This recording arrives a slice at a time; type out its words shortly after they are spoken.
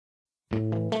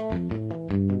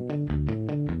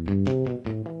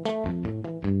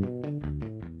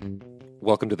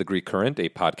Welcome to The Greek Current, a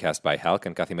podcast by Halk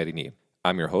and Kathimerini.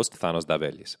 I'm your host, Thanos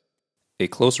Davelis. A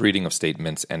close reading of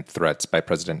statements and threats by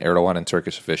President Erdogan and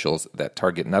Turkish officials that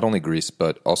target not only Greece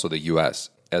but also the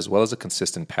U.S., as well as a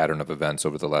consistent pattern of events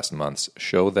over the last months,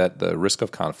 show that the risk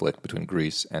of conflict between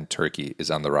Greece and Turkey is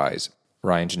on the rise.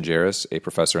 Ryan Gingeris, a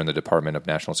professor in the Department of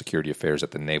National Security Affairs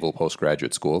at the Naval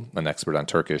Postgraduate School, an expert on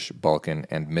Turkish, Balkan,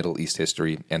 and Middle East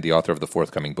history, and the author of the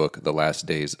forthcoming book, The Last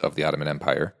Days of the Ottoman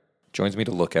Empire, joins me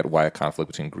to look at why a conflict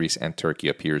between Greece and Turkey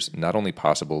appears not only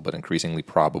possible but increasingly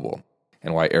probable,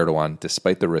 and why Erdogan,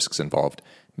 despite the risks involved,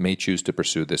 may choose to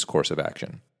pursue this course of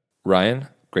action. Ryan,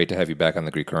 great to have you back on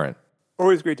The Greek Current.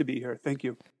 Always great to be here. Thank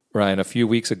you. Ryan, a few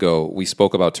weeks ago, we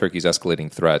spoke about Turkey's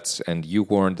escalating threats, and you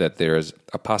warned that there's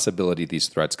a possibility these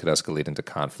threats could escalate into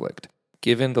conflict.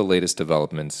 Given the latest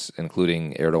developments,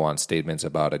 including Erdogan's statements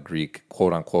about a Greek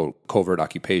quote-unquote covert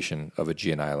occupation of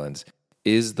Aegean Islands,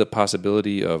 is the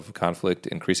possibility of conflict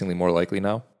increasingly more likely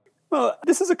now? Well,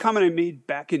 this is a comment I made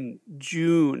back in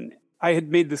June. I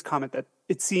had made this comment that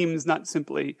it seems not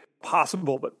simply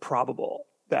possible, but probable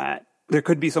that there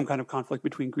could be some kind of conflict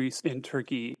between Greece and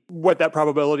Turkey. What that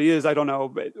probability is, I don't know,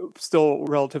 but still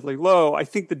relatively low. I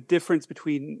think the difference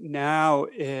between now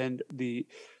and the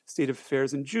state of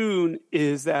affairs in June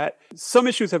is that some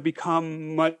issues have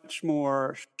become much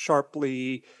more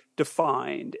sharply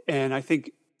defined. And I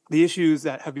think the issues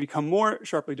that have become more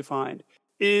sharply defined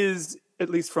is, at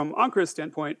least from Ankara's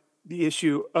standpoint, the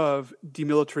issue of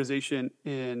demilitarization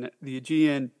in the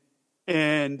Aegean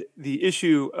and the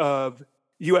issue of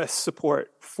U.S.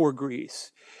 support for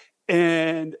Greece.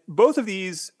 And both of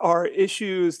these are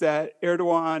issues that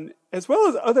Erdogan, as well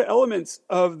as other elements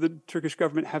of the Turkish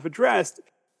government, have addressed,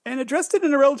 and addressed it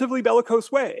in a relatively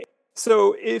bellicose way.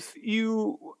 So if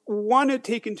you want to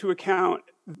take into account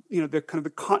the kind of the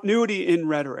continuity in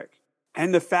rhetoric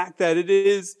and the fact that it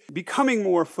is becoming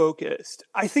more focused,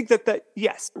 I think that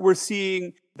yes, we're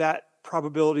seeing that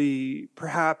probability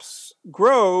perhaps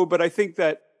grow, but I think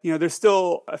that there's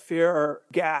still a fair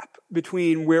gap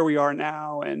between where we are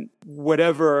now and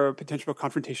whatever potential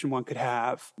confrontation one could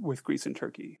have with Greece and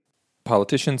Turkey.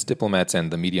 Politicians, diplomats, and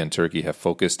the media in Turkey have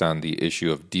focused on the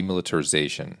issue of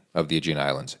demilitarization of the Aegean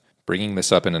Islands, bringing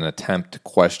this up in an attempt to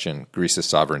question Greece's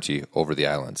sovereignty over the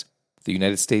islands. The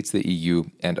United States, the EU,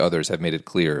 and others have made it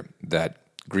clear that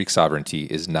Greek sovereignty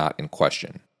is not in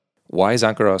question. Why is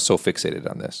Ankara so fixated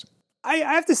on this? I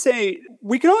have to say,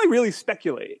 we can only really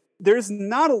speculate. There's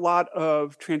not a lot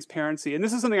of transparency, and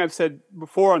this is something I've said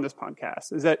before on this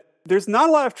podcast, is that there's not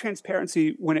a lot of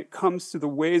transparency when it comes to the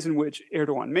ways in which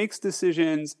Erdogan makes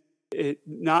decisions. It's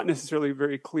not necessarily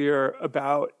very clear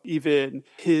about even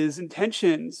his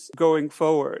intentions going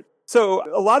forward. So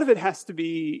a lot of it has to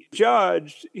be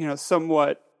judged,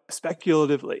 somewhat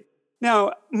speculatively.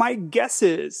 Now, my guess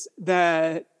is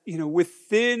that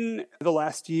within the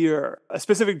last year, a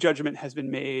specific judgment has been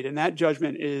made, and that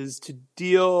judgment is to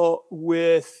deal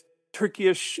with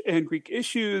Turkish and Greek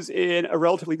issues in a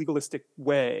relatively legalistic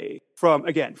way from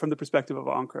the perspective of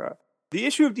Ankara. The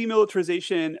issue of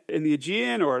demilitarization in the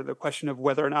Aegean, or the question of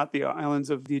whether or not the islands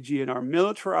of the Aegean are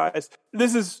militarized,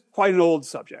 this is quite an old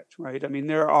subject, right? I mean,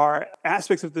 there are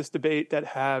aspects of this debate that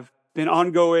have been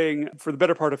ongoing for the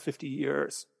better part of 50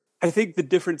 years. I think the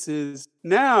difference is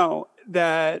now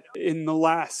that in the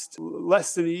last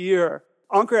less than a year,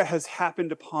 Ankara has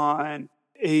happened upon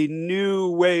a new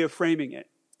way of framing it.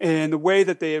 And the way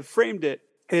that they have framed it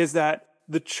is that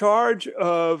the charge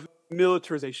of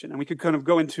militarization, and we could kind of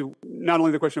go into not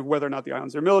only the question of whether or not the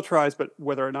islands are militarized, but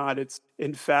whether or not it's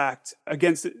in fact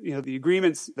against the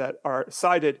agreements that are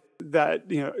cited that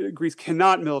Greece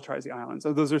cannot militarize the islands.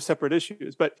 So those are separate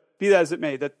issues. But be that as it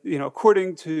may, that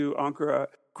according to Ankara,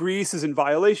 Greece is in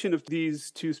violation of these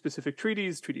two specific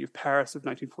treaties, Treaty of Paris of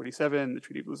 1947, the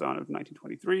Treaty of Lausanne of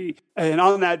 1923. And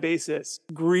on that basis,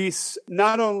 Greece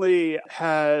not only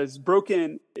has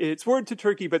broken its word to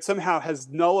Turkey, but somehow has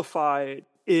nullified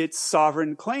its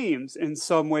sovereign claims in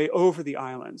some way over the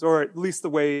islands, or at least the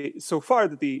way so far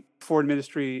that the foreign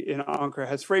ministry in Ankara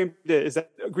has framed it is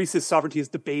that Greece's sovereignty is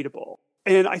debatable.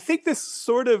 And I think this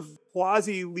sort of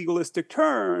quasi-legalistic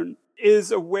turn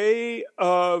is a way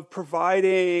of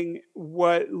providing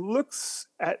what looks,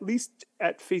 at least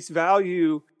at face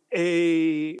value,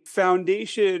 a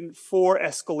foundation for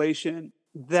escalation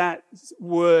that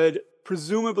would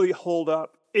presumably hold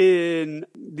up in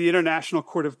the International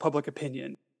Court of Public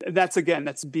Opinion.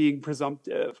 That's being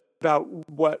presumptive about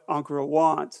what Ankara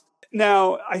wants.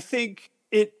 Now, I think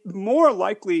it more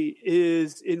likely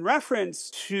is in reference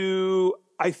to,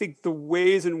 the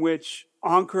ways in which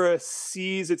Ankara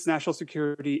sees its national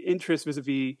security interests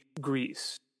vis-a-vis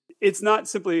Greece. it's not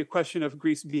simply a question of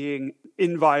Greece being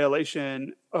in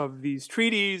violation of these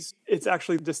treaties. It's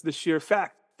actually just the sheer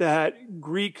fact that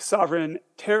Greek sovereign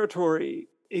territory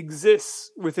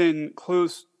exists within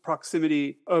close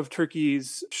proximity of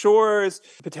Turkey's shores,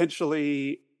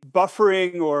 potentially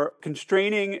buffering or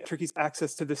constraining Turkey's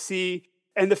access to the sea.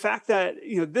 And the fact that,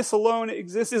 this alone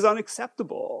exists is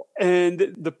unacceptable.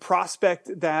 And the prospect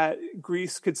that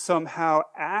Greece could somehow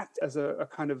act as a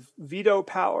kind of veto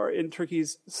power in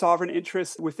Turkey's sovereign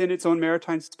interests within its own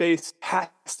maritime space has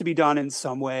to be done in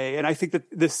some way. And I think that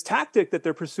this tactic that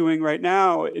they're pursuing right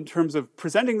now in terms of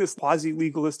presenting this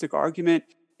quasi-legalistic argument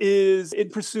is in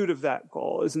pursuit of that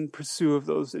goal, is in pursuit of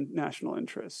those national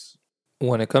interests.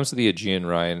 When it comes to the Aegean,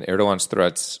 Ryan, Erdogan's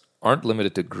threats aren't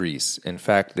limited to Greece. In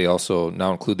fact, they also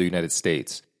now include the United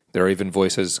States. There are even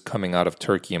voices coming out of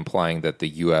Turkey implying that the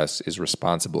U.S. is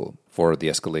responsible for the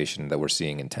escalation that we're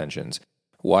seeing in tensions.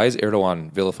 Why is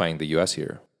Erdogan vilifying the U.S.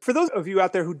 here? For those of you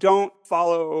out there who don't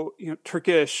follow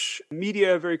Turkish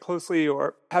media very closely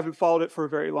or haven't followed it for a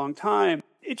very long time,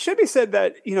 it should be said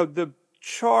that the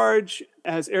charge,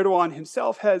 as Erdogan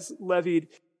himself has levied,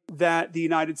 that the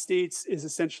United States is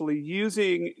essentially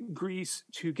using Greece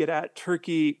to get at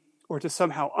Turkey or to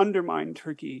somehow undermine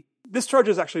Turkey. This charge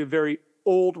is actually a very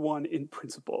old one in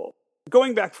principle.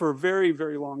 Going back for a very,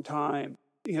 very long time,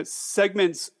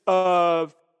 segments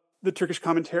of the Turkish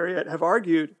commentariat have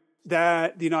argued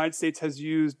that the United States has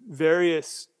used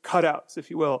various cutouts, if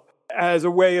you will, as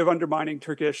a way of undermining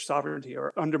Turkish sovereignty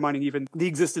or undermining even the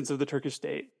existence of the Turkish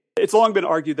state. It's long been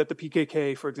argued that the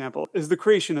PKK, for example, is the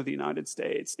creation of the United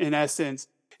States, in essence,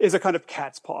 is a kind of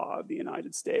cat's paw of the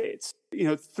United States.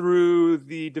 Through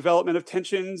the development of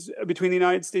tensions between the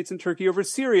United States and Turkey over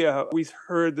Syria, we've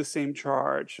heard the same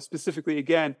charge, specifically,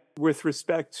 again, with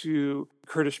respect to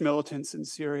Kurdish militants in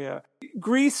Syria.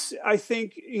 Greece, I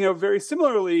think, very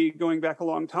similarly, going back a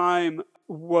long time,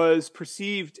 was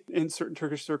perceived in certain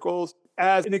Turkish circles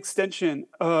as an extension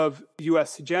of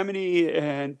U.S. hegemony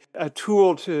and a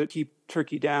tool to keep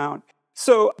Turkey down.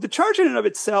 So the charge in and of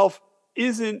itself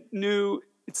isn't new.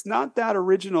 It's not that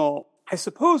original. I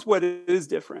suppose what is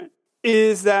different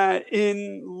is that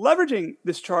in leveraging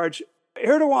this charge,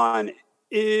 Erdogan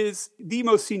is the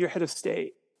most senior head of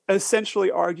state, essentially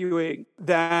arguing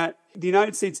that the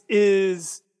United States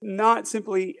is not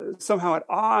simply somehow at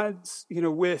odds,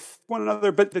 with one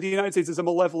another, but that the United States is a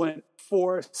malevolent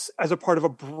force as a part of a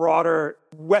broader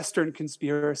Western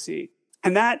conspiracy.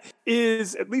 And that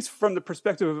is, at least from the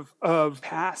perspective of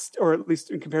past, or at least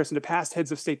in comparison to past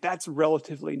heads of state, that's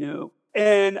relatively new.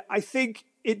 And I think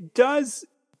it does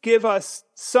give us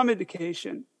some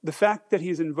indication. The fact that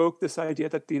he's invoked this idea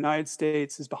that the United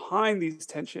States is behind these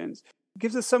tensions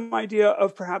gives us some idea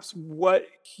of perhaps what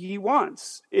he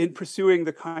wants in pursuing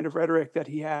the kind of rhetoric that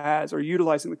he has, or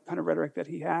utilizing the kind of rhetoric that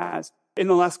he has in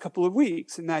the last couple of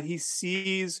weeks, and that he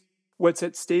sees what's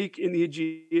at stake in the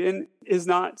Aegean is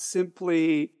not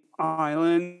simply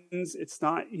islands. It's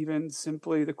not even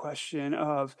simply the question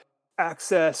of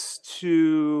access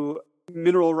to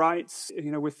mineral rights,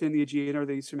 within the Aegean or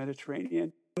the Eastern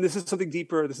Mediterranean. This is something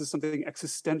deeper. This is something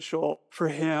existential for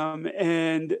him.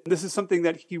 And this is something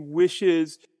that he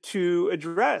wishes to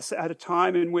address at a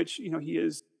time in which, he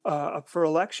is up for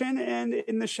election and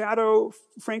in the shadow,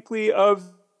 frankly,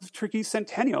 of Turkey's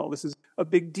centennial. This is a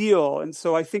big deal. And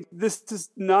so I think this is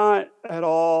not at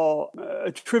all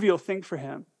a trivial thing for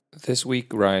him. This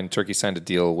week, Ryan, Turkey signed a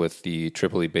deal with the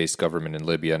Tripoli-based government in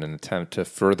Libya in an attempt to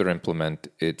further implement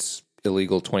its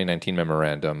illegal 2019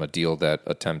 memorandum, a deal that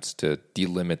attempts to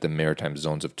delimit the maritime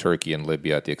zones of Turkey and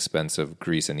Libya at the expense of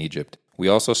Greece and Egypt. We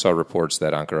also saw reports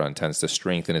that Ankara intends to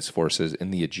strengthen its forces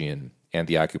in the Aegean and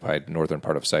the occupied northern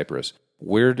part of Cyprus.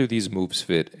 Where do these moves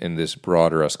fit in this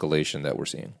broader escalation that we're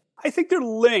seeing? I think they're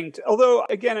linked, although,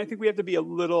 again, I think we have to be a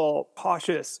little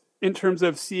cautious in terms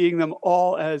of seeing them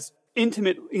all as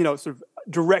intimate, sort of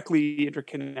directly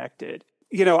interconnected.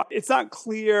 It's not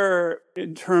clear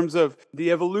in terms of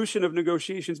the evolution of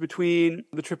negotiations between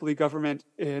the Tripoli government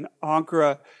and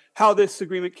Ankara, how this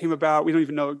agreement came about. We don't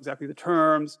even know exactly the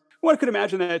terms. One could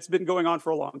imagine that it's been going on for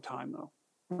a long time, though,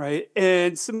 right?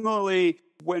 And similarly,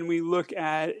 when we look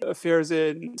at affairs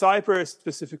in Cyprus,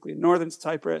 specifically in northern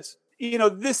Cyprus,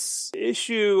 this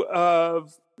issue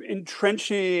of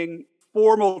entrenching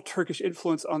formal Turkish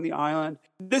influence on the island,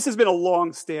 this has been a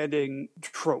long-standing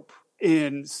trope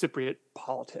in Cypriot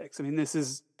politics. I mean, this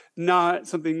is not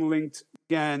something linked,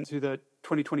 again, to the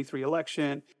 2023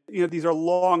 election. These are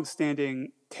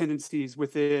long-standing tendencies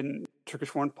within Turkish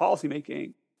foreign policy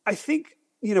making. I think,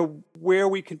 where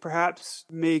we can perhaps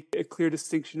make a clear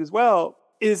distinction as well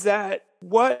is that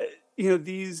what,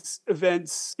 these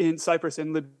events in Cyprus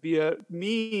and Libya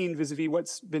mean vis-a-vis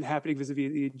what's been happening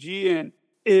vis-a-vis the Aegean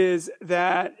is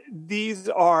that these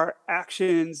are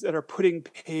actions that are putting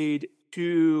paid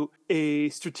to a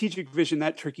strategic vision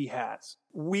that Turkey has.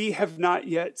 We have not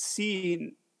yet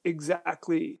seen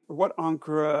exactly what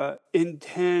Ankara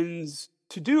intends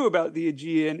to do about the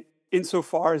Aegean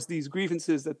insofar as these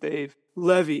grievances that they've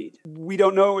levied. We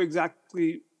don't know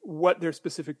exactly what their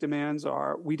specific demands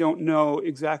are. We don't know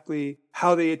exactly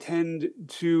how they intend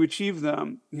to achieve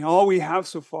them. All we have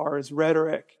so far is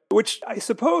rhetoric, which I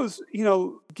suppose,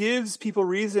 gives people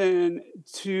reason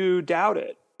to doubt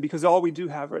it, because all we do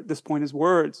have at this point is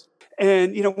words.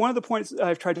 And, one of the points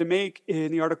I've tried to make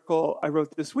in the article I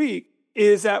wrote this week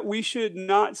is that we should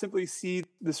not simply see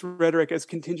this rhetoric as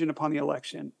contingent upon the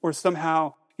election or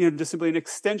somehow, just simply an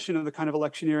extension of the kind of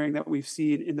electioneering that we've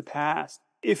seen in the past.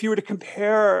 If you were to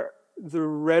compare the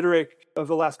rhetoric of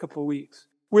the last couple of weeks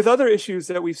with other issues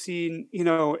that we've seen,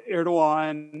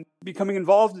 Erdogan becoming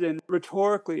involved in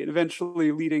rhetorically and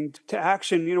eventually leading to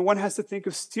action, one has to think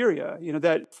of Syria,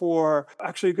 that for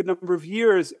actually a good number of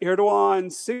years,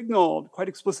 Erdogan signaled quite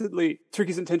explicitly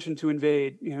Turkey's intention to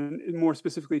invade, more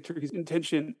specifically Turkey's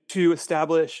intention to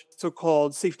establish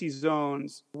so-called safety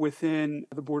zones within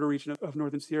the border region of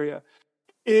northern Syria.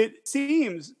 It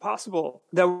seems possible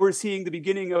that we're seeing the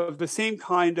beginning of the same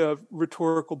kind of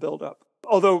rhetorical buildup,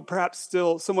 although perhaps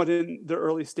still somewhat in the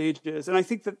early stages. And I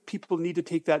think that people need to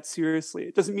take that seriously.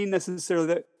 It doesn't mean necessarily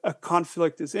that a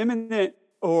conflict is imminent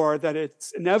or that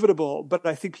it's inevitable, but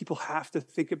I think people have to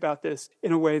think about this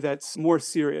in a way that's more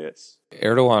serious.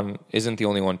 Erdogan isn't the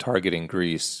only one targeting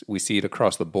Greece. We see it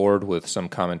across the board, with some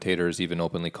commentators even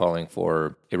openly calling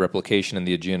for a replication in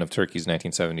the Aegean of Turkey's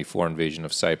 1974 invasion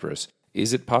of Cyprus.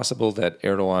 Is it possible that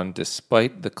Erdogan,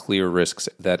 despite the clear risks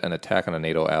that an attack on a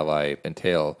NATO ally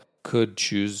entail, could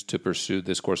choose to pursue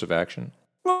this course of action?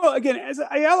 Well, again, as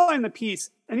I outline in the piece,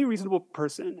 any reasonable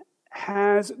person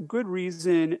has good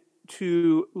reason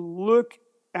to look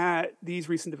at these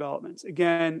recent developments.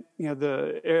 Again,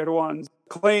 the Erdogan's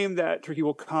claim that Turkey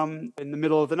will come in the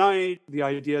middle of the night, the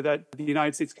idea that the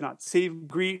United States cannot save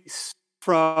Greece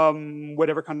from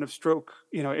whatever kind of stroke,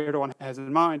 Erdogan has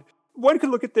in mind. One could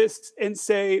look at this and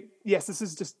say, yes, this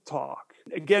is just talk.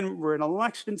 Again, we're in an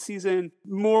election season.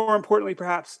 More importantly,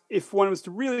 perhaps, if one was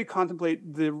to really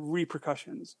contemplate the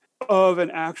repercussions of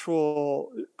an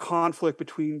actual conflict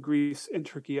between Greece and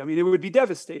Turkey, it would be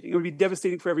devastating. It would be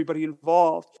devastating for everybody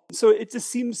involved. So it just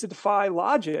seems to defy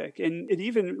logic, and it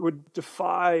even would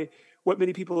defy what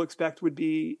many people expect would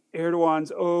be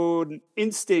Erdogan's own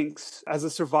instincts as a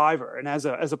survivor and as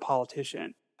a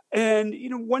politician. And,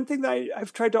 one thing that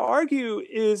I've tried to argue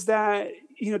is that,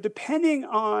 depending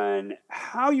on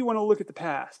how you want to look at the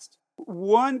past,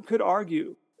 one could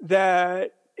argue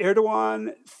that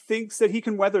Erdogan thinks that he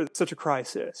can weather such a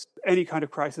crisis, any kind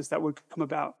of crisis that would come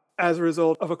about as a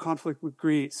result of a conflict with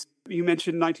Greece. You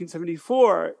mentioned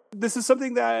 1974. This is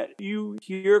something that you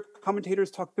hear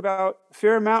commentators talk about a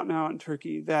fair amount now in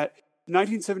Turkey, that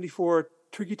 1974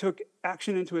 Turkey took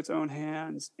action into its own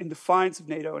hands in defiance of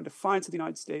NATO, in defiance of the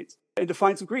United States, in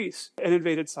defiance of Greece, and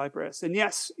invaded Cyprus. And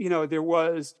yes, there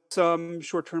was some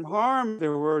short-term harm.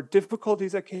 There were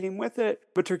difficulties that came with it,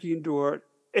 but Turkey endured.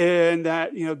 And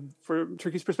that, from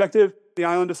Turkey's perspective, the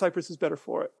island of Cyprus is better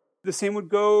for it. The same would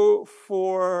go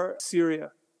for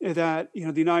Syria, that, the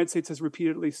United States has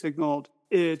repeatedly signaled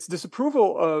its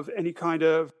disapproval of any kind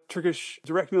of Turkish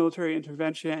direct military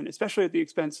intervention, especially at the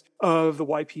expense of the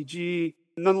YPG.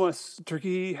 Nonetheless,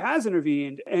 Turkey has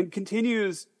intervened and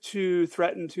continues to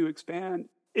threaten to expand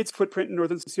its footprint in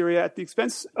northern Syria at the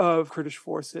expense of Kurdish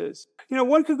forces.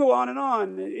 One could go on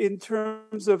in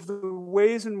terms of the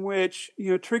ways in which,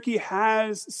 Turkey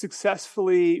has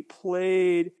successfully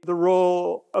played the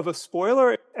role of a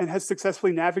spoiler and has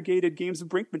successfully navigated games of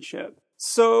brinkmanship.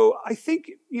 So I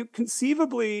think,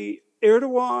 conceivably,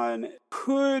 Erdogan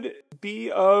could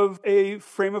be of a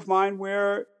frame of mind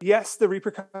where, yes, the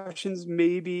repercussions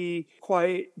may be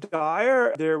quite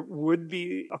dire. There would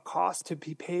be a cost to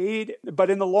be paid. But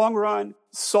in the long run,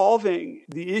 solving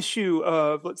the issue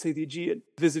of, let's say, the Aegean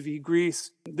vis-a-vis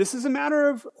Greece, this is a matter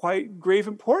of quite grave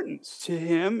importance to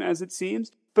him, as it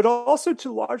seems, but also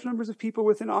to large numbers of people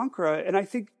within Ankara. And I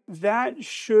think that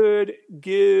should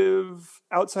give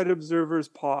outside observers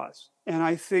pause. And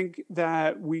I think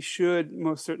that we should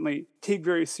most certainly take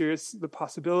very serious the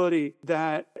possibility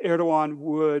that Erdogan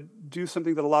would do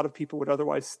something that a lot of people would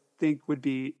otherwise think would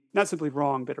be not simply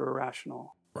wrong, but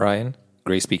irrational. Ryan,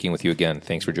 great speaking with you again.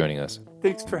 Thanks for joining us.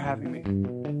 Thanks for having me.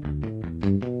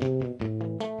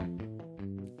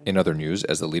 In other news,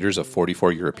 as the leaders of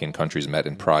 44 European countries met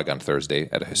in Prague on Thursday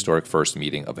at a historic first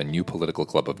meeting of a new political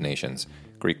club of nations,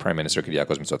 Greek Prime Minister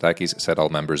Kyriakos Mitsotakis said all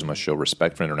members must show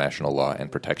respect for international law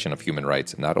and protection of human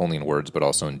rights, not only in words but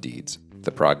also in deeds.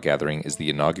 The Prague gathering is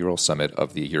the inaugural summit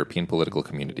of the European political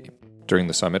community. During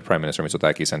the summit, Prime Minister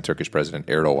Mitsotakis and Turkish President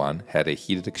Erdogan had a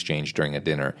heated exchange during a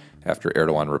dinner after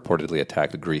Erdogan reportedly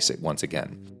attacked Greece once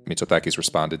again. Mitsotakis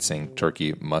responded saying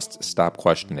Turkey must stop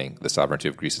questioning the sovereignty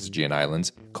of Greece's Aegean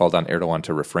Islands, called on Erdogan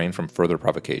to refrain from further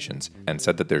provocations, and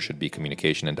said that there should be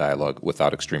communication and dialogue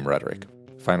without extreme rhetoric.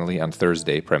 Finally, on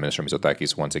Thursday, Prime Minister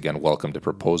Mitsotakis once again welcomed a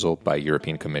proposal by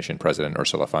European Commission President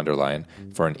Ursula von der Leyen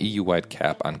for an EU-wide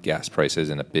cap on gas prices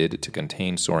in a bid to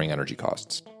contain soaring energy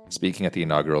costs. Speaking at the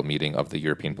inaugural meeting of the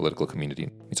European political community,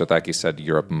 Mitsotakis said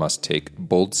Europe must take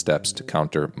bold steps to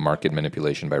counter market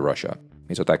manipulation by Russia.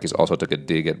 Mitsotakis also took a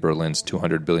dig at Berlin's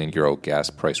 €200 billion gas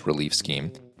price relief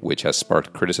scheme, which has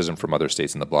sparked criticism from other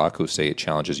states in the bloc who say it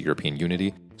challenges European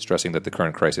unity, stressing that the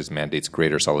current crisis mandates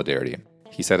greater solidarity.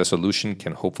 He said a solution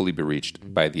can hopefully be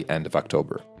reached by the end of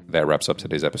October. That wraps up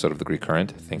today's episode of The Greek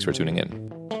Current. Thanks for tuning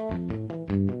in.